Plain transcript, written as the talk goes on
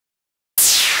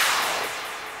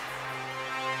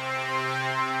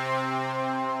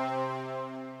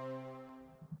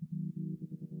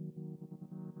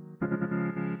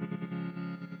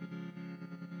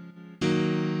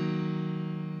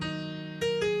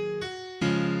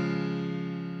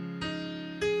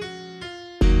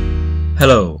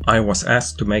Hello, I was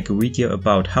asked to make a video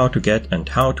about how to get and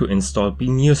how to install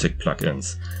B.Music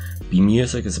plugins.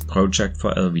 B.Music is a project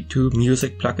for LV2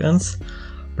 music plugins.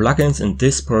 Plugins in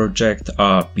this project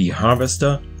are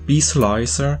B.Harvestr,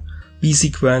 B.Slizr,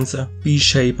 B.SEQuencer,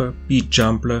 B.Shapr,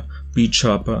 B.Jumblr,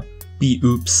 B.Choppr,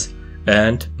 B.Oops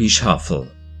and B.Schaffl.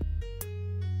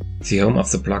 The home of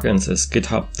the plugins is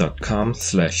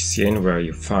github.com/scene, where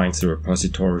you find the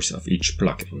repositories of each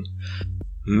plugin.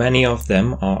 Many of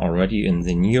them are already in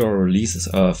the newer releases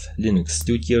of Linux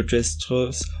Studio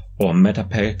distros or meta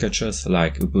packages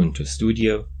like Ubuntu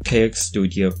Studio, KX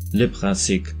Studio,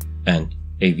 LibreSeq and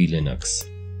AV Linux.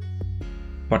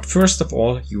 But first of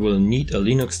all, you will need a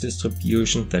Linux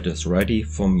distribution that is ready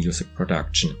for music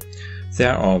production.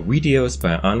 There are videos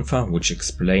by Anfa which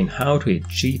explain how to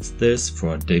achieve this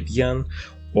for Debian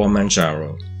or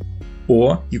Manjaro.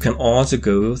 Or you can also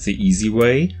go the easy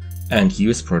way and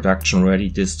use production-ready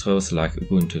distros like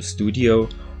Ubuntu Studio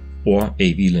or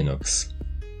AV Linux.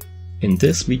 In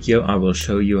this video I will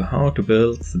show you how to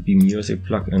build the B.Music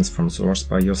plugins from source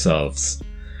by yourselves.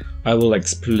 I will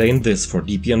explain this for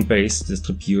Debian-based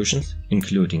distributions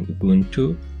including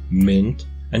Ubuntu, Mint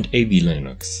and AV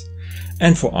Linux,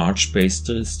 and for Arch-based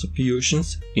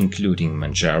distributions including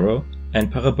Manjaro and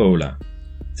Parabola.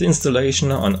 The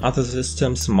installation on other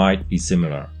systems might be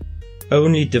similar,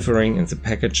 only differing in the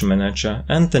package manager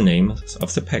and the names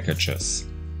of the packages.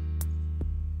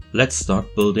 Let's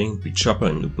start building B.Choppr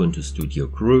in Ubuntu Studio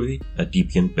Groovy, a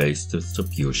Debian-based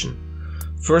distribution.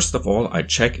 First of all, I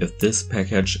check if this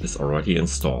package is already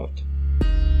installed.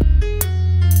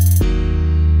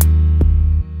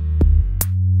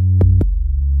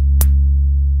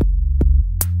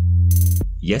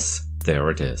 Yes, there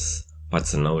it is, but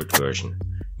it's an old version.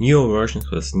 Newer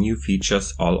versions with new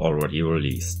features are already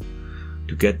released.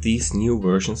 To get these new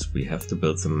versions we have to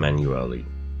build them manually,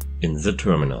 in the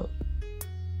terminal.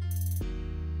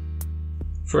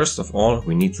 First of all,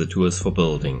 we need the tools for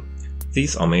building.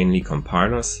 These are mainly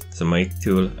compilers, the make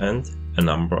tool and a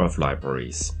number of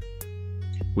libraries.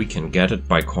 We can get it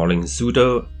by calling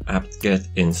sudo apt-get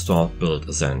install build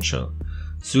essential.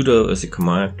 Sudo is a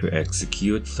command to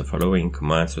execute the following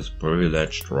commands with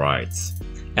privileged rights.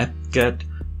 apt-get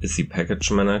is the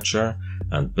package manager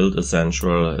and build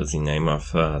essential is the name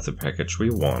of the package we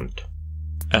want.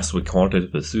 As we called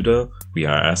it with sudo, we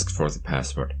are asked for the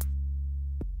password.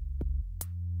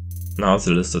 Now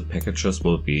the listed packages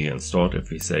will be installed if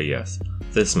we say yes.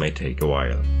 This may take a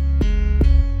while.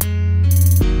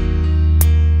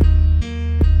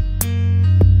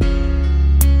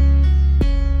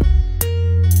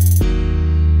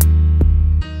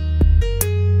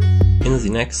 In the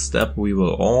next step we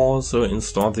will also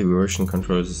install the version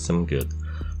control system git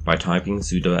by typing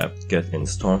sudo apt-get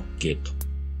install git.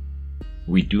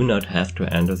 We do not have to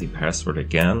enter the password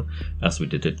again as we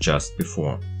did it just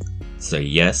before. Say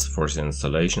yes for the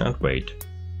installation and wait.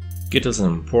 Git is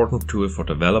an important tool for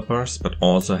developers but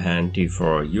also handy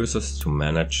for users to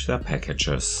manage their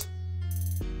packages.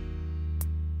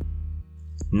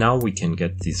 Now we can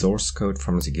get the source code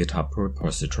from the GitHub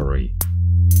repository.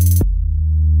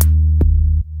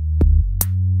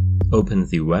 Open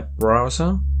the web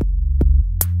browser.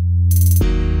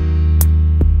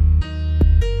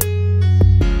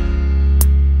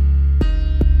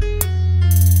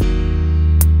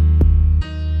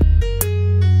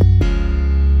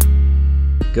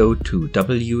 Go to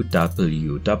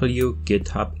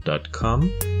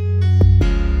www.github.com.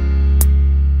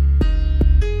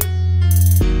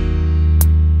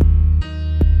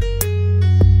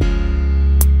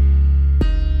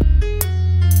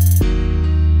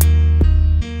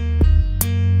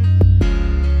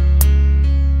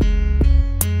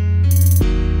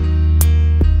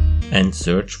 And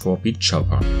search for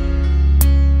B.Choppr.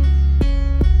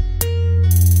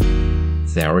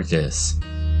 There it is.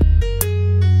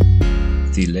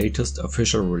 The latest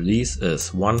official release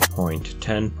is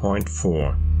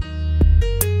 1.10.4.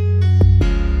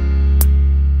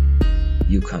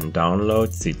 You can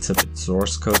download the zipped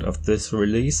source code of this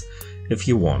release if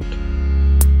you want.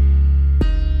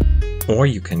 Or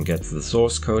you can get the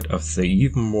source code of the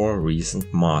even more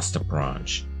recent master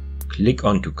branch. Click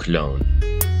onto clone.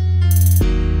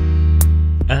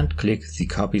 And click the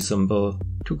copy symbol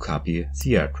to copy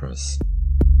the address.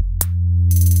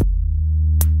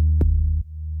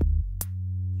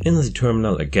 In the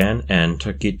terminal again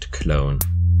enter git clone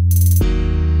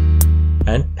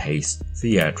and paste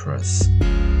the address.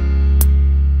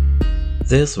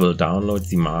 This will download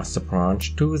the master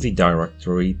branch to the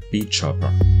directory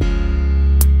B.Choppr.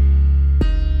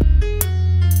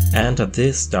 Enter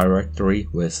this directory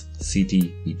with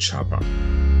cd B.Choppr.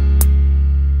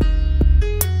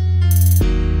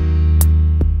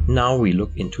 Now we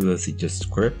look into the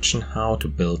description how to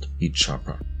build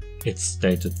B.Choppr. It's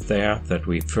stated there that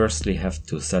we firstly have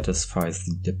to satisfy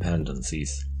the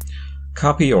dependencies.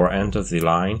 Copy or enter the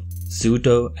line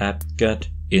sudo apt-get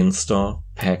install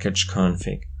package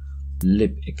config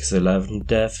libx11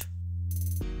 dev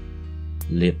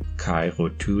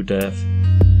libcairo2 dev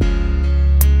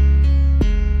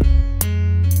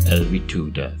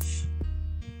LV2 dev.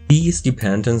 These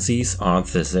dependencies are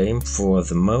the same for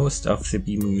the most of the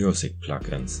B.Music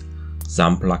plugins.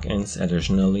 Some plugins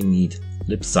additionally need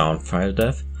libsoundfile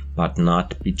dev, but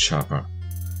not B.Choppr.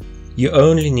 You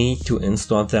only need to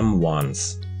install them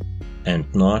once, and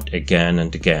not again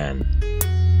and again.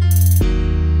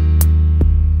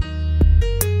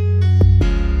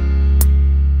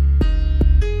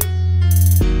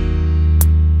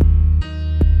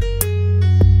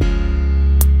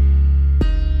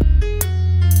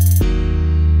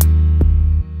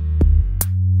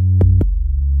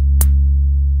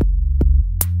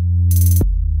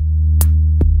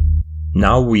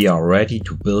 Now we are ready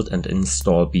to build and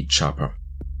install B.Choppr.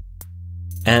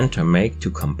 Enter make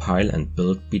to compile and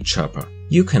build B.Choppr.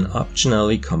 You can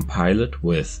optionally compile it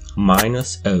with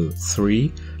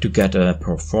 -03 to get a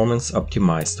performance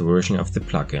optimized version of the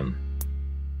plugin.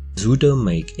 Sudo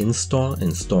make install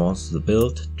installs the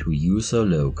build to user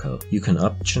local. You can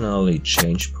optionally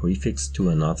change prefix to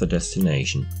another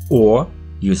destination, or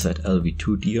use that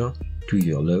LV2dir to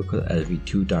your local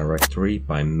LV2 directory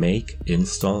by make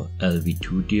install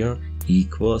LV2dir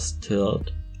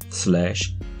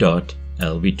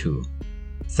 =/.lv2.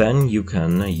 Then you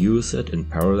can use it in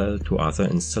parallel to other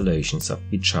installations of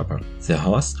B.Choppr. The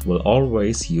host will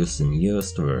always use the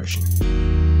newest version.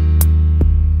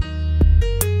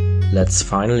 Let's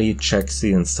finally check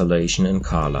the installation in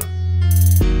Kala.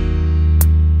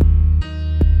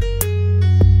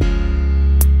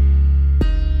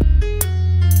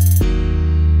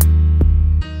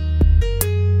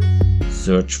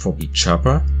 Search for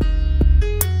B.Choppr.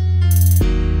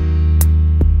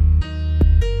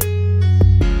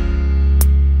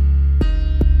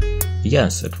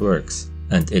 Yes, it works,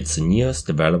 and it's the newest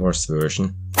developer's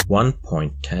version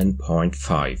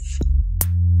 1.10.5.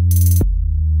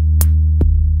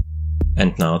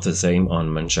 And now the same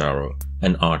on Manjaro,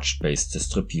 an Arch-based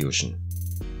distribution.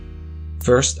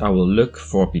 First I will look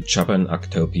for B.Choppr in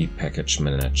Octopi Package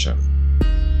Manager.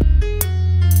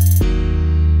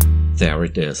 There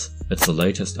it is. It's the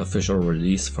latest official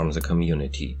release from the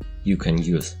community. You can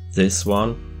use this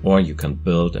one, or you can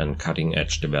build a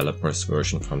cutting-edge developer's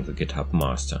version from the GitHub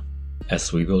master,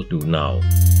 as we will do now.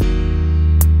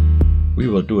 We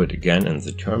will do it again in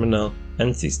the terminal,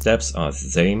 and the steps are the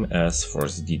same as for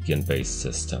the Debian-based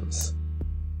systems.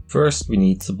 First we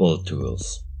need the build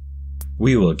tools.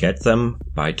 We will get them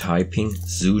by typing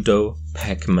sudo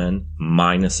pacman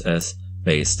 -s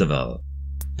B.SDevel.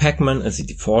 Pacman is the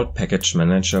default package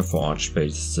manager for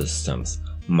Arch-based systems.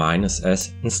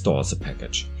 -s installs the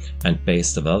package, and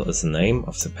B.SDevel is the name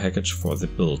of the package for the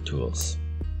build tools.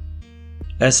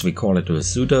 As we call it with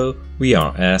sudo, we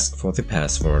are asked for the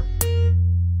password.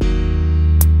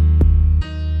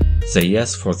 Say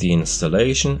yes for the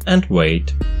installation and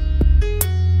wait.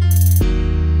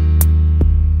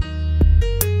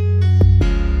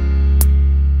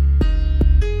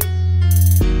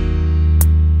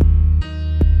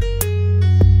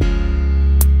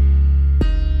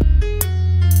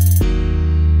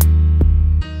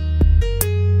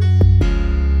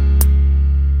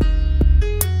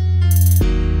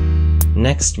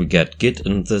 Next we get git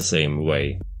in the same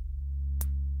way.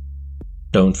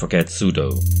 Don't forget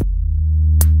sudo.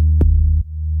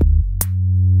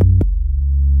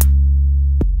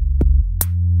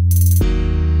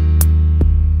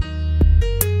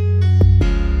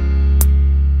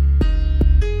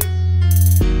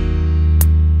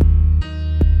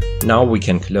 Now we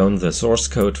can clone the source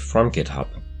code from GitHub.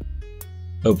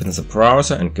 Open the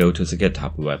browser and go to the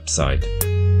GitHub website.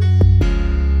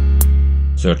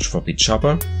 Search for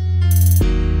B.Choppr.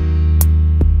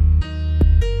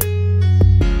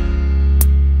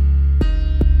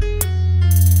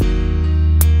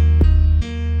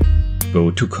 Go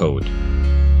to code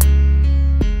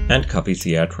and copy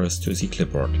the address to the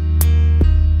clipboard.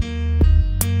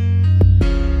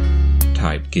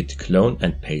 Type git clone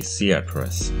and paste the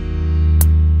address.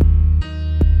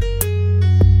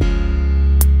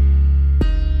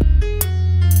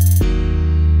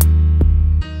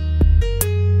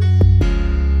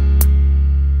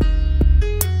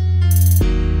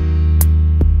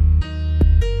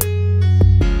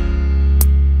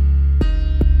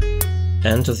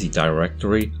 Enter the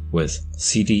directory with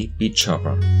cd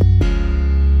B.Choppr.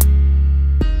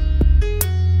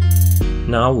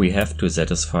 Now we have to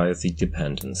satisfy the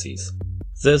dependencies.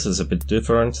 This is a bit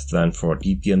different than for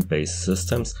Debian-based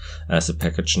systems, as the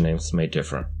package names may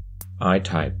differ. I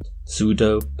typed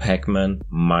sudo pacman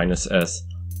 -s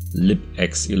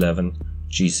libx11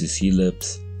 gcc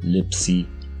libs libc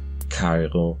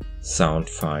cairo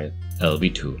soundfile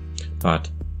lv2, but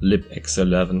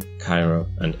libx11, cairo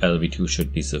and lv2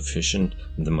 should be sufficient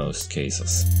in the most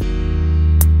cases.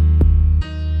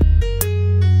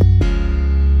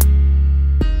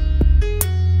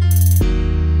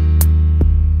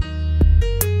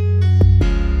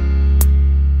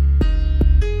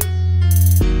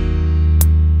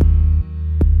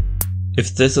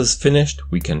 If this is finished,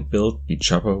 we can build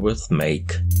B.Choppr with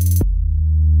make.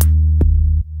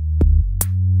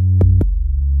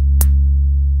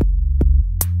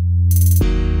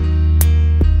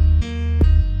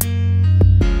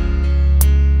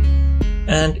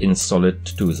 And install it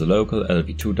to the local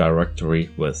LV2 directory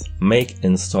with make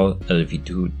install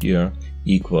lv2 dir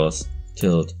equals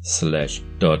 /.lv2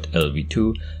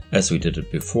 as we did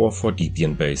it before for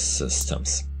Debian based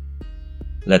systems.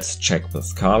 Let's check with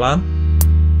Scala.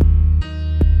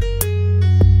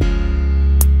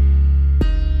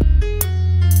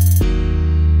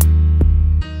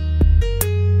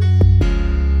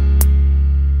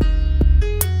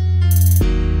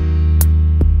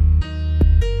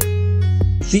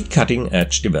 The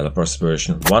cutting-edge developers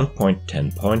version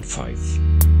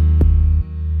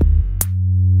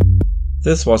 1.10.5.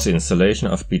 This was the installation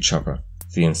of B.Choppr.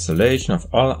 The installation of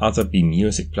all other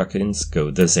B.Music plugins go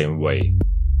the same way.